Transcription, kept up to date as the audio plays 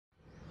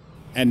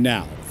And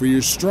now for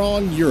your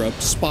Strong Europe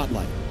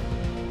Spotlight.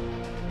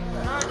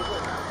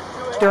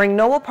 During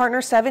Noble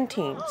Partner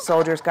 17,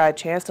 soldiers got a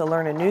chance to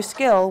learn a new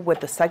skill with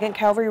the 2nd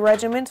Calvary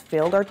Regiment's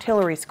Field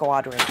Artillery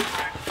Squadron.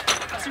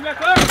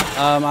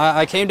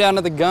 I came down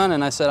to the gun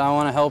and I said I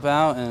want to help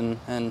out,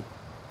 and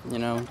you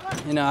know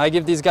I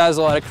give these guys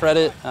a lot of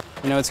credit.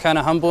 It's kind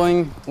of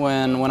humbling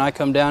when I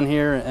come down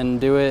here and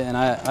do it, and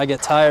I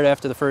get tired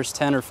after the first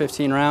 10 or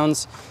 15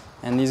 rounds,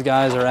 and these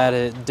guys are at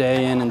it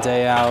day in and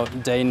day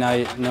out, day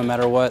night, no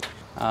matter what.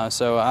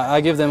 So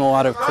I give them a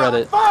lot of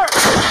credit.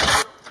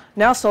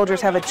 Now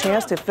soldiers have a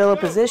chance to fill a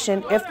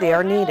position if they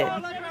are needed.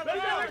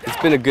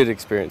 It's been a good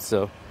experience,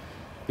 though,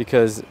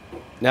 because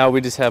now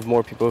we just have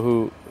more people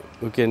who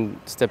can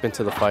step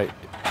into the fight.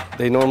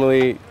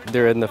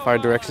 They're in the Fire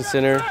Direction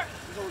Center,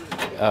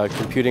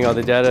 computing all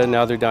the data.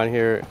 Now they're down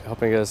here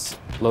helping us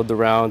load the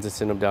rounds and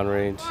send them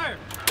downrange.